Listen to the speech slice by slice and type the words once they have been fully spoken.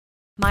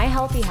My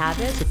healthy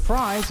habits.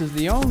 Surprise is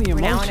the only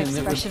emotion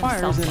that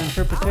requires an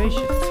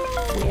interpretation.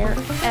 Wherever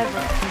we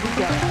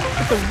go.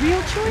 But the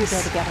real choice we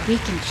go together. We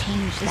can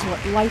change that. is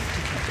what life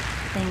teaches.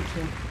 Thank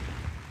you.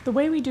 The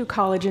way we do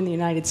college in the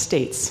United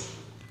States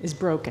is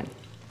broken.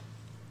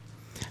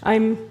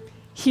 I'm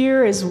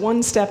here as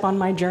one step on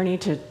my journey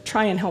to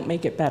try and help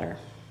make it better.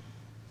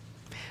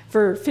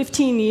 For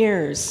 15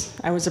 years,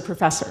 I was a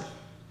professor.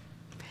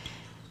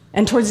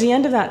 And towards the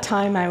end of that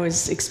time, I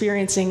was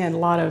experiencing a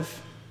lot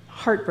of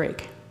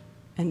heartbreak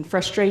and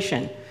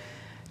frustration,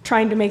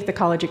 trying to make the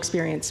college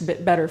experience a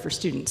bit better for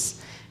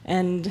students.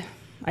 And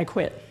I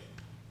quit.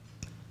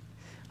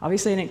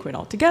 Obviously, I didn't quit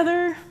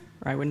altogether,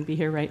 or I wouldn't be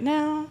here right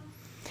now.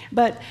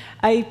 But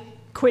I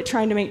quit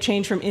trying to make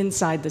change from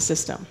inside the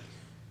system.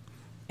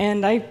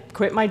 And I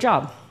quit my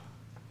job.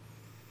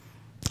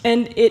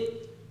 And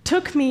it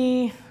took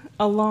me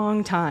a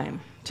long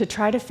time to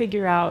try to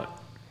figure out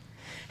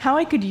how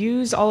I could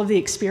use all of the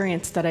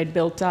experience that I'd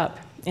built up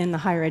in the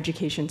higher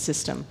education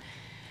system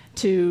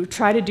to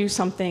try to do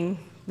something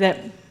that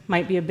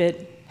might be a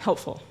bit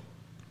helpful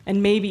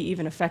and maybe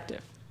even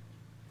effective.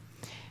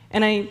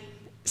 And I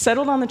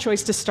settled on the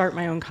choice to start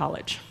my own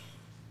college.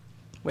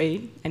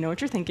 Wait, I know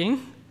what you're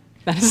thinking.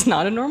 That is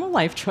not a normal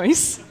life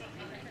choice.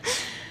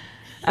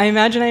 I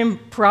imagine I am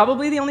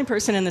probably the only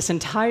person in this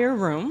entire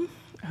room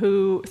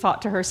who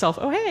thought to herself,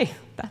 oh, hey,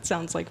 that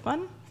sounds like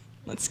fun.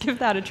 Let's give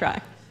that a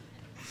try.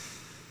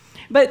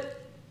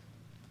 But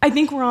I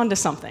think we're on to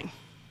something.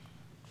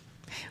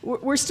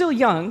 We're still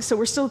young, so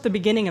we're still at the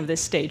beginning of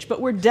this stage,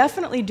 but we're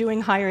definitely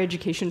doing higher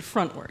education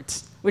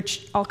frontwards,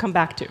 which I'll come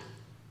back to.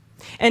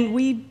 And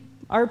we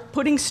are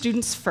putting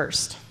students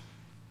first.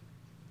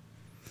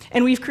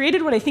 And we've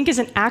created what I think is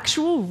an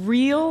actual,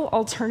 real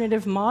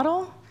alternative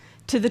model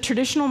to the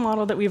traditional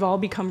model that we've all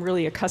become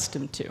really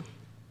accustomed to.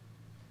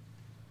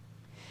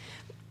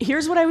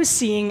 Here's what I was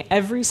seeing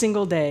every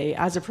single day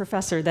as a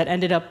professor that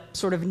ended up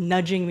sort of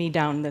nudging me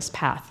down this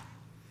path.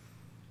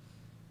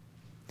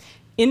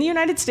 In the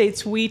United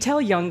States, we tell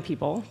young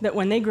people that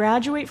when they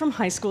graduate from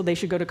high school, they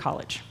should go to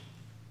college.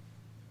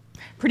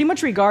 Pretty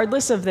much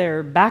regardless of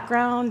their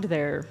background,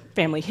 their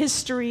family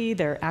history,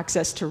 their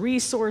access to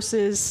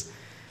resources,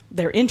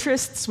 their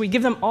interests, we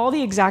give them all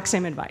the exact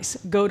same advice: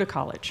 go to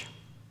college.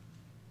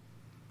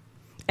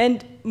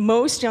 And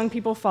most young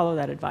people follow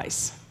that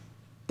advice.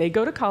 They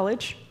go to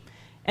college,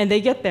 and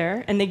they get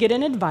there, and they get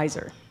an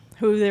advisor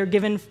who they're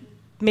given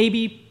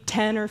maybe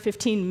 10 or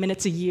 15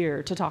 minutes a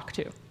year to talk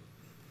to.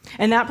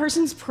 And that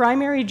person's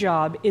primary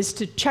job is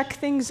to check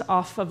things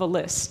off of a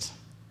list,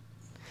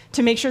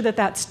 to make sure that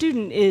that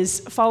student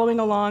is following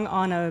along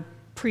on a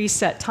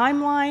preset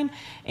timeline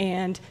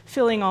and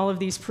filling all of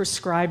these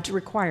prescribed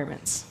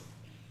requirements.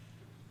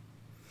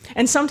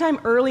 And sometime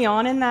early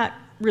on in that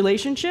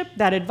relationship,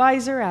 that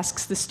advisor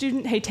asks the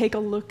student, hey, take a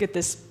look at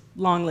this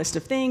long list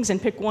of things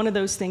and pick one of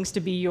those things to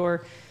be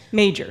your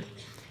major,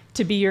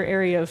 to be your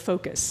area of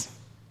focus,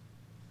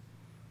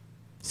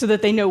 so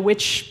that they know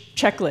which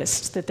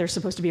checklist that they're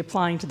supposed to be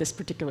applying to this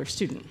particular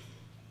student.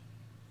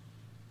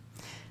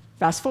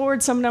 Fast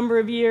forward some number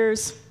of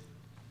years,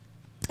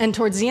 and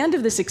towards the end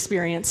of this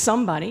experience,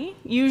 somebody,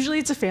 usually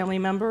it's a family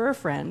member or a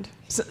friend,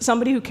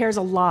 somebody who cares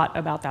a lot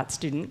about that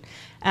student,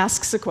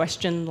 asks a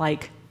question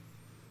like,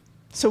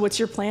 so what's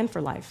your plan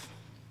for life?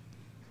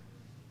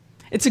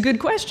 It's a good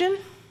question,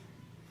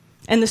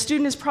 and the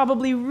student is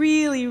probably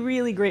really,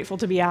 really grateful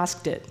to be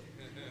asked it.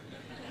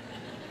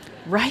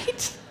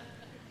 Right?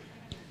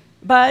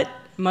 But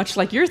much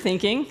like you're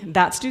thinking,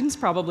 that student's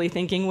probably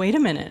thinking, wait a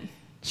minute,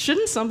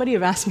 shouldn't somebody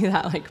have asked me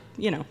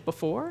that,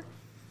 before?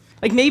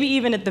 Like maybe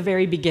even at the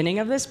very beginning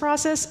of this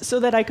process, so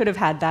that I could have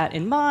had that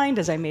in mind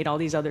as I made all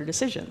these other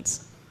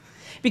decisions.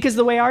 Because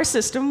the way our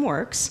system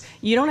works,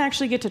 you don't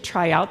actually get to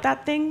try out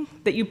that thing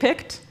that you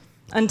picked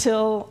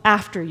until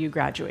after you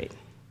graduate.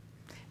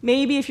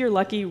 Maybe if you're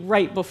lucky,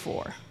 right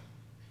before.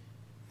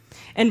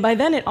 And by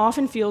then, it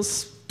often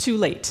feels too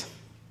late.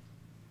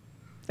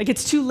 Like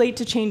it's too late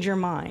to change your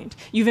mind.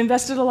 You've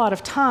invested a lot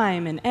of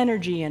time and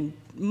energy and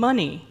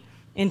money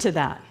into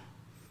that.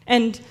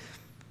 And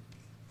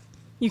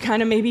you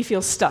kind of maybe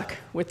feel stuck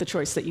with the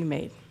choice that you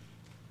made.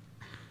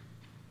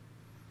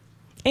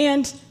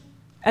 And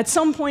at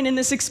some point in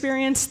this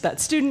experience, that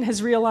student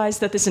has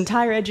realized that this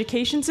entire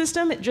education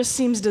system, it just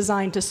seems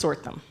designed to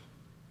sort them.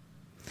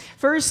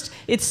 First,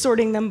 it's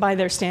sorting them by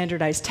their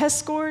standardized test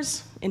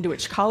scores, into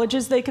which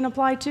colleges they can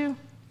apply to.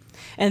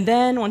 And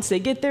then, once they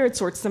get there, it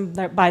sorts them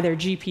by their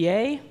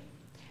GPA,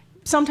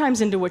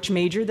 sometimes into which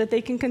major that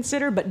they can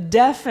consider, but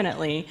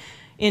definitely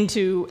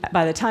into,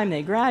 by the time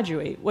they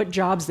graduate, what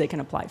jobs they can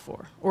apply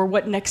for, or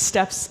what next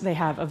steps they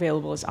have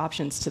available as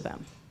options to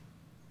them.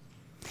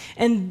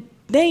 And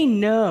they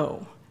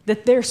know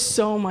that they're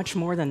so much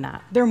more than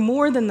that. They're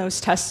more than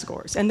those test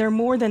scores, and they're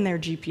more than their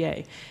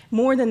GPA,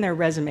 more than their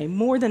resume,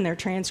 more than their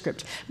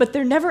transcript, but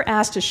they're never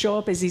asked to show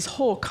up as these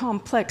whole,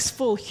 complex,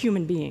 full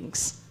human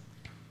beings.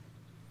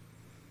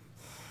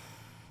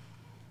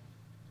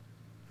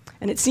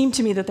 And it seemed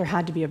to me that there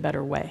had to be a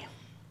better way.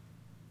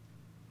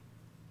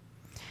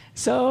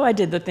 So I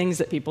did the things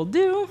that people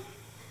do.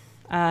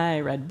 I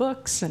read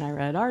books and I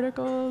read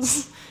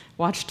articles,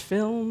 watched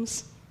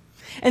films.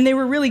 And they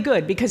were really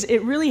good because it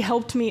really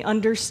helped me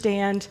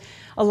understand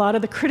a lot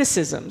of the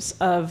criticisms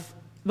of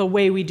the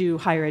way we do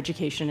higher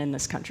education in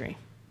this country.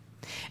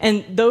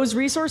 And those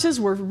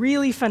resources were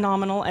really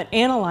phenomenal at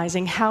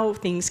analyzing how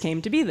things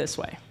came to be this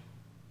way.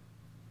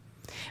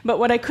 But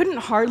what I couldn't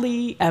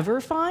hardly ever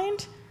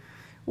find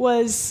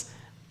was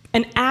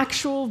an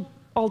actual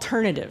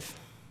alternative,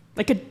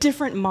 like a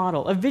different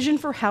model, a vision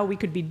for how we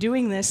could be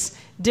doing this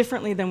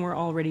differently than we're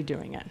already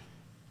doing it.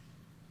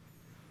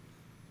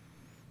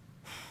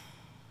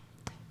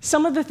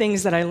 Some of the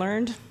things that I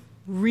learned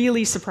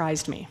really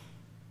surprised me.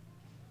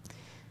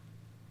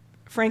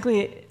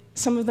 Frankly,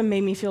 some of them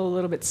made me feel a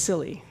little bit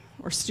silly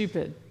or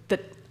stupid,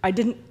 that I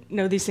didn't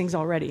know these things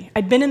already.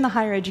 I'd been in the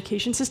higher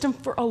education system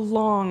for a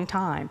long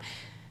time,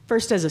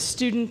 first as a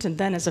student and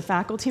then as a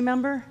faculty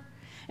member,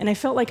 and I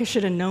felt like I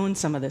should have known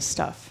some of this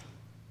stuff.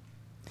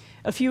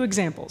 A few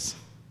examples.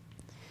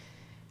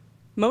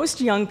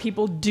 Most young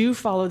people do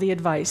follow the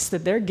advice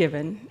that they're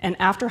given, and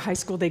after high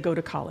school they go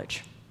to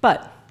college.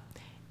 But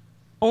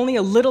only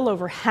a little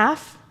over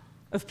half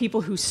of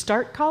people who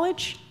start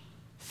college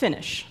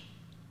finish.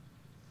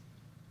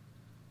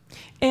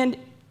 And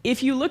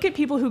if you look at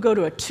people who go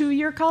to a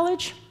 2-year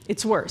college,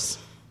 it's worse.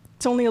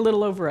 It's only a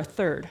little over a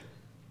third.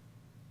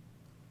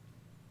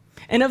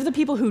 And of the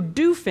people who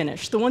do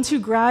finish, the ones who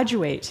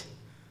graduate,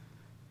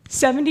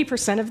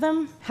 70% of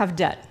them have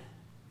debt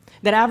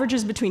that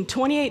averages between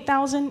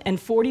 $28,000 and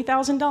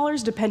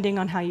 $40,000, depending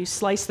on how you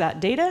slice that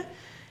data.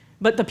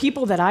 But the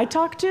people that I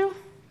talk to,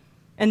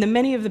 and the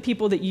many of the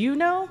people that you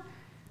know,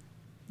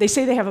 they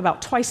say they have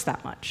about twice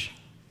that much.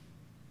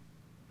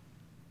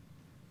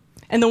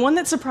 And the one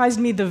that surprised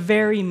me the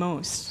very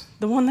most,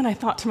 the one that I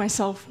thought to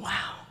myself,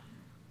 wow,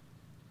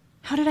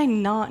 how did I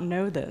not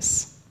know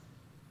this,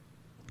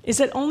 is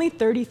that only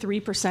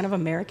 33% of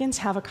Americans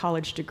have a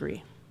college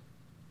degree.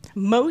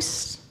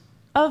 Most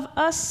of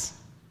us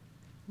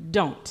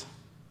don't.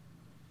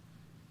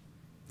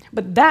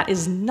 But that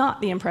is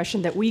not the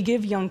impression that we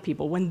give young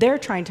people when they're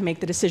trying to make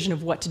the decision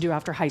of what to do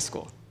after high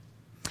school.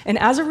 And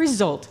as a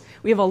result,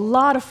 we have a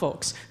lot of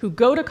folks who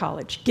go to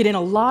college, get in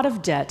a lot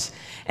of debt,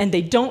 and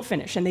they don't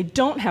finish, and they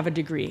don't have a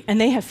degree,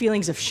 and they have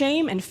feelings of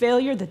shame and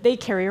failure that they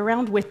carry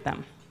around with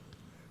them.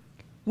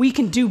 We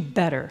can do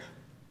better.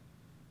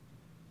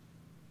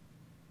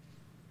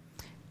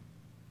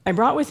 I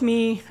brought with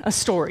me a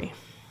story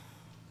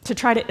to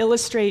try to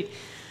illustrate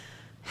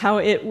how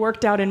it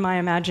worked out in my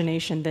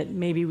imagination that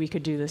maybe we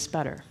could do this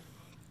better.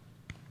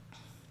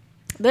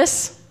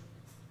 This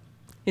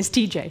is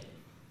TJ.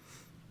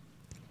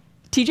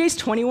 TJ's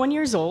 21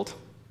 years old.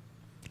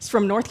 He's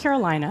from North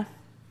Carolina,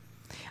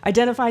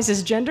 identifies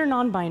as gender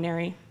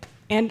non-binary,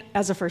 and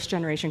as a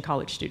first-generation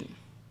college student.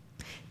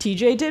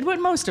 TJ did what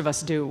most of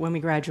us do when we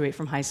graduate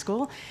from high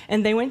school,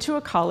 and they went to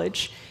a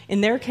college.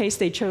 In their case,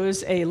 they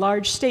chose a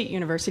large state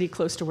university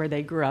close to where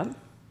they grew up.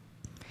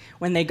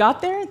 When they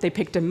got there, they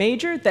picked a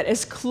major that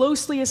as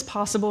closely as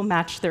possible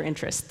matched their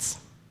interests.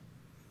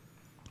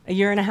 A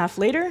year and a half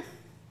later,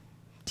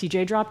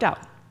 TJ dropped out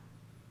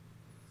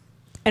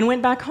and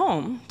went back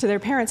home to their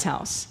parents'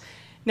 house.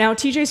 Now,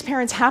 TJ's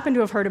parents happened to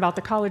have heard about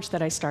the college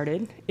that I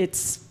started.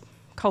 It's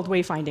called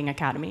Wayfinding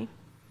Academy.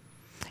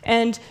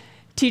 And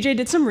TJ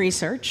did some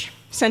research,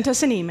 sent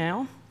us an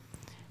email.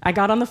 I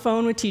got on the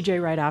phone with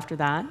TJ right after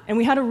that, and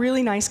we had a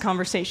really nice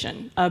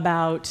conversation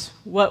about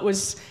what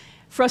was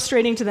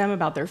frustrating to them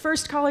about their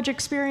first college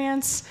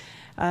experience,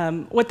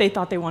 what they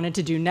thought they wanted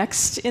to do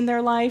next in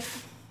their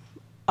life.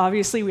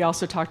 Obviously, we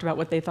also talked about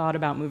what they thought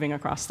about moving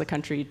across the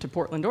country to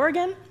Portland,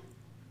 Oregon.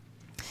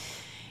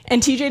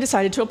 And TJ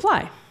decided to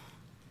apply.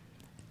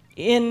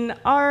 In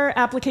our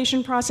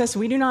application process,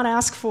 we do not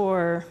ask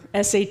for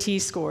SAT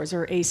scores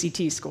or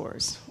ACT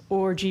scores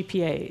or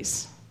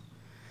GPAs.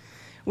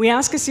 We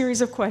ask a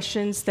series of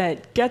questions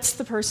that gets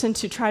the person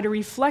to try to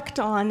reflect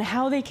on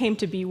how they came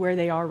to be where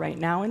they are right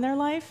now in their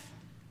life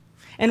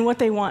and what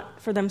they want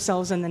for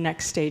themselves in the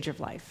next stage of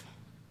life.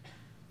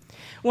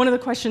 One of the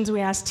questions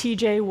we asked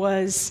TJ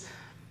was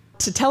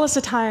to tell us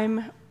a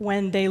time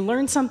when they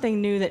learned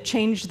something new that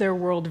changed their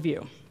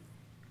worldview.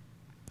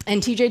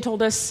 And TJ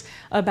told us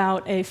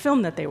about a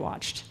film that they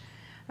watched.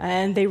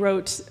 And they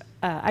wrote,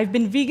 I've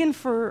been vegan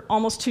for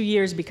almost 2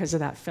 years because of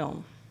that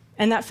film.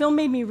 And that film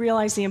made me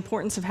realize the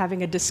importance of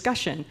having a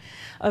discussion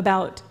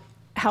about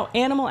how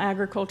animal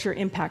agriculture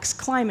impacts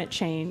climate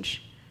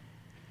change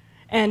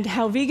and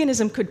how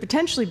veganism could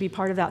potentially be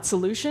part of that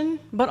solution,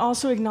 but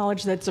also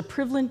acknowledge that it's a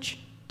privilege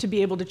to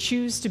be able to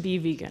choose to be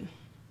vegan.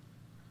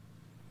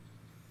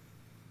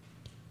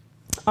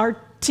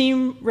 Our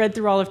team read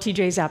through all of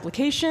TJ's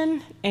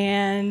application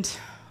and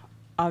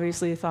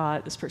obviously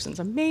thought, this person's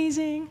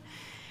amazing.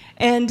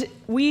 And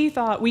we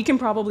thought, we can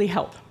probably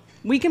help.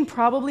 We can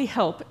probably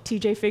help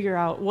TJ figure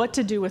out what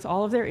to do with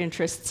all of their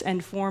interests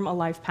and form a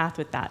life path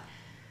with that.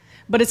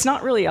 But it's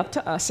not really up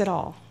to us at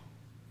all.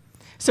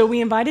 So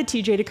we invited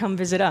TJ to come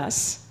visit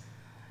us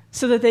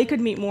so that they could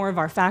meet more of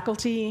our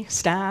faculty,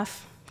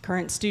 staff,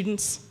 current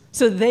students,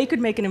 so they could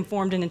make an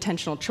informed and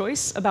intentional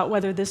choice about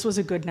whether this was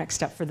a good next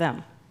step for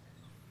them.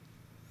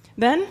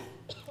 Then,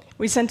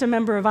 we sent a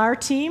member of our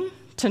team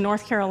to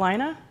North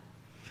Carolina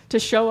to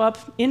show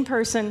up in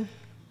person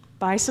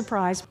by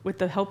surprise with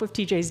the help of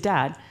TJ's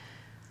dad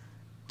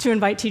to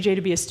invite TJ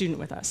to be a student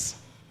with us.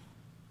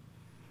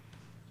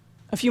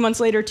 A few months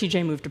later,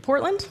 TJ moved to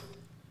Portland.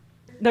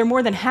 They're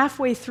more than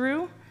halfway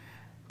through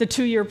the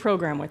 2-year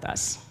program with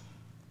us.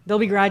 They'll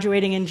be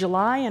graduating in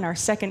July in our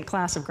second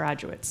class of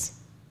graduates.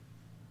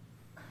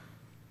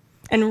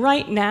 And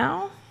right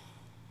now,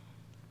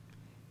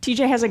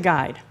 TJ has a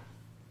guide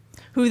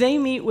who they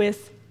meet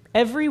with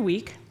every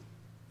week,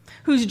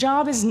 whose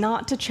job is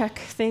not to check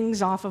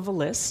things off of a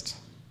list,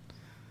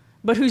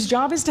 but whose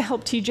job is to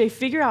help TJ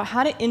figure out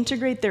how to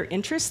integrate their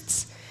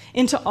interests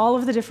into all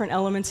of the different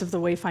elements of the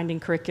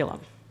Wayfinding curriculum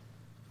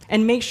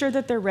and make sure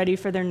that they're ready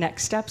for their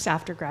next steps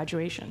after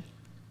graduation.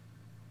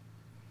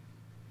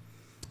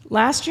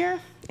 Last year,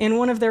 in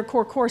one of their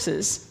core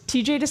courses,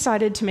 TJ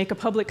decided to make a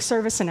public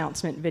service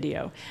announcement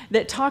video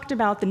that talked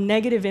about the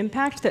negative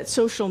impact that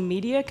social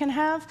media can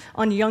have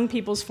on young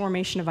people's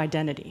formation of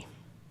identity.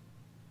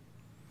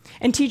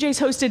 And TJ's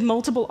hosted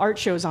multiple art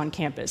shows on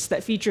campus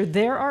that feature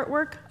their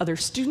artwork, other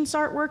students'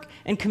 artwork,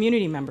 and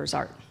community members'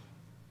 art.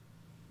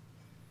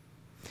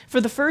 For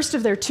the first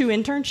of their 2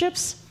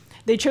 internships,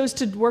 they chose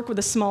to work with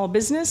a small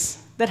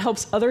business that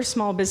helps other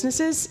small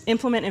businesses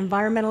implement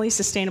environmentally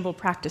sustainable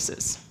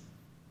practices.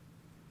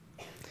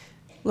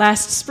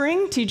 Last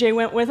spring, TJ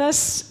went with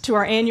us to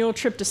our annual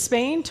trip to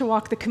Spain to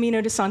walk the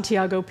Camino de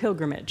Santiago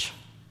pilgrimage.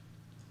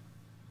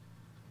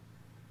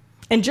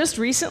 And just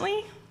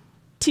recently,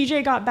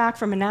 TJ got back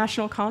from a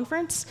national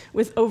conference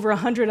with over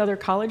 100 other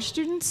college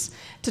students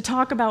to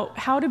talk about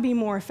how to be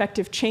more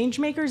effective change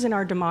makers in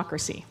our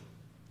democracy.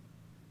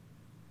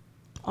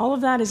 All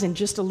of that is in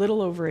just a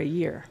little over a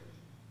year.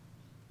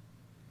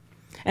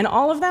 And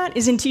all of that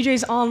is in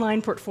TJ's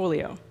online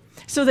portfolio,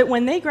 so that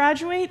when they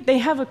graduate, they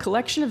have a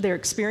collection of their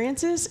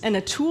experiences and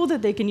a tool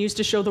that they can use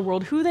to show the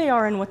world who they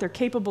are and what they're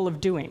capable of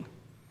doing.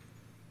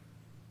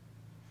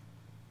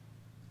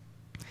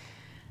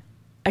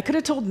 I could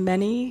have told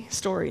many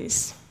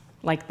stories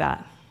like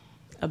that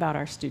about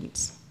our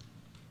students.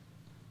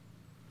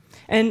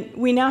 And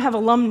we now have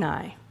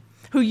alumni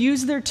who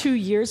use their 2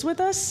 years with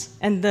us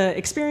and the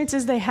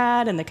experiences they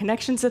had and the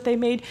connections that they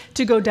made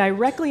to go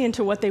directly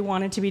into what they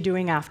wanted to be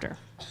doing after.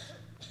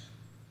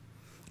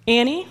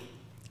 Annie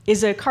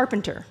is a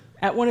carpenter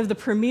at one of the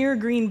premier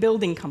green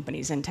building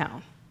companies in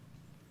town.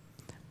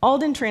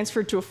 Alden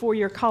transferred to a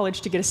 4-year college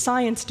to get a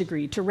science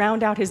degree to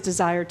round out his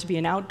desire to be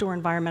an outdoor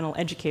environmental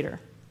educator.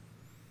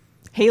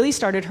 Haley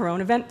started her own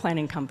event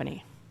planning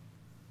company.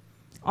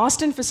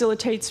 Austin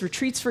facilitates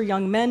retreats for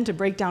young men to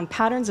break down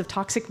patterns of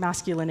toxic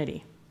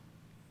masculinity.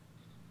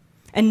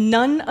 And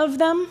none of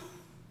them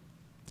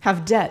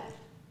have debt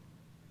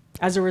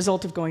as a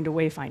result of going to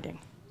Wayfinding.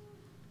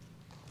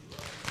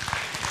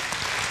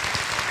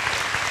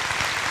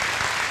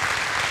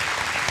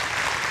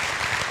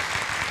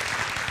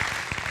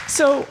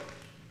 So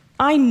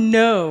I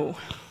know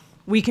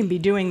we can be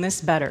doing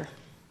this better.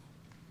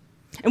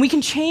 And we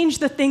can change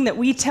the thing that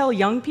we tell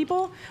young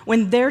people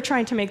when they're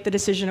trying to make the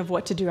decision of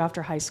what to do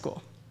after high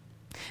school.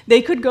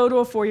 They could go to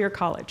a 4-year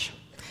college.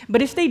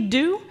 But if they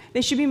do,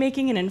 they should be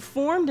making an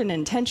informed and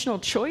intentional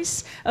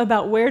choice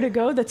about where to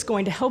go that's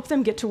going to help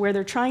them get to where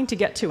they're trying to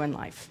get to in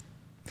life.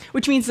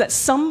 Which means that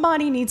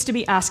somebody needs to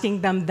be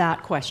asking them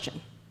that question.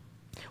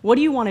 What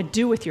do you want to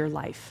do with your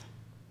life?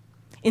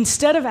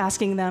 Instead of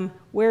asking them,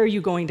 where are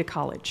you going to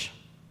college?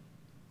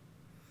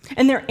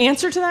 And their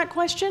answer to that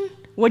question,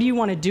 what do you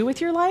want to do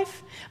with your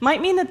life,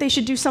 might mean that they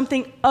should do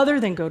something other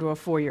than go to a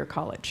 4-year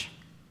college.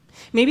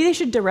 Maybe they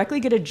should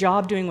directly get a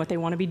job doing what they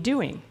want to be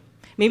doing.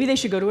 Maybe they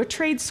should go to a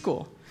trade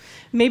school.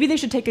 Maybe they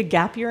should take a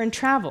gap year and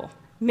travel.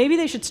 Maybe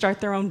they should start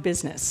their own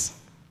business.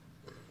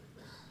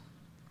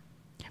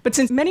 But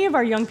since many of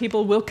our young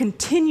people will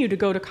continue to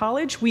go to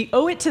college, we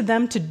owe it to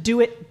them to do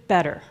it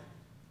better.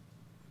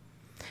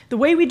 The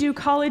way we do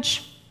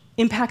college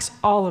impacts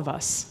all of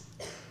us.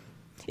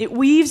 It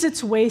weaves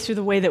its way through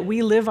the way that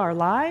we live our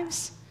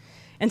lives,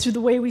 and through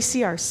the way we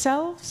see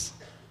ourselves,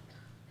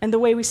 and the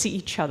way we see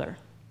each other.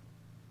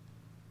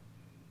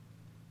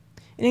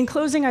 And in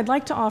closing, I'd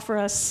like to offer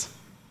us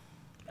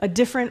a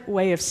different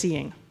way of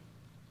seeing.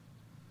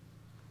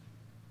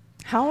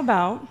 How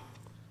about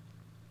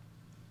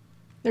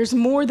there's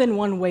more than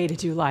one way to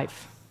do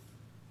life?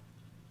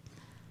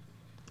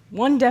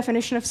 One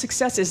definition of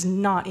success is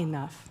not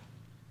enough.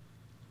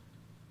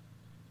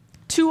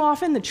 Too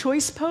often, the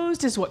choice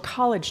posed is what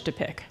college to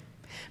pick,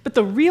 but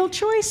the real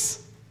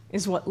choice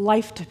is what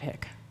life to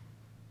pick.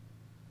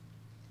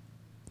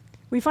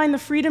 We find the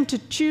freedom to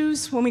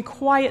choose when we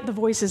quiet the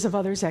voices of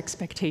others'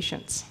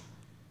 expectations.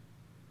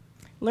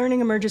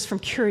 Learning emerges from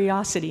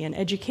curiosity, and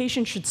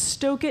education should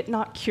stoke it,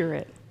 not cure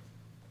it.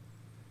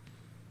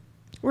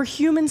 We're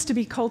humans to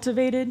be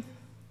cultivated,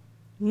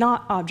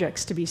 not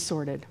objects to be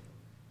sorted.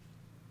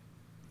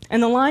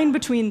 And the line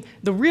between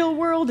the real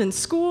world and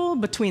school,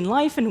 between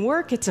life and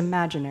work, it's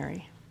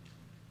imaginary.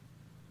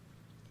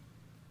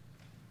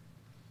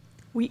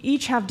 We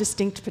each have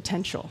distinct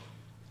potential.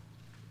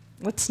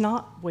 Let's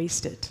not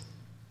waste it.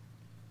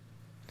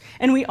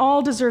 And we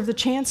all deserve the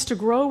chance to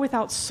grow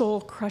without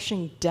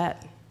soul-crushing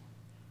debt.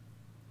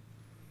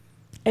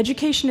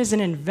 Education is an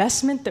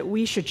investment that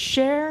we should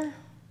share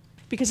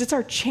because it's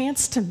our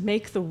chance to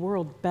make the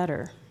world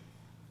better.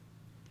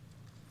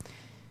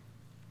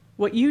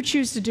 What you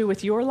choose to do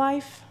with your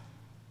life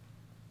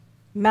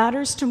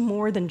matters to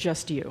more than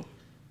just you.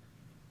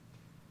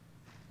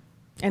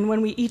 And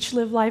when we each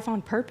live life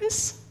on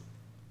purpose,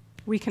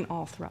 we can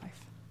all thrive.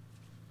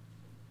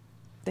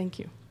 Thank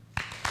you.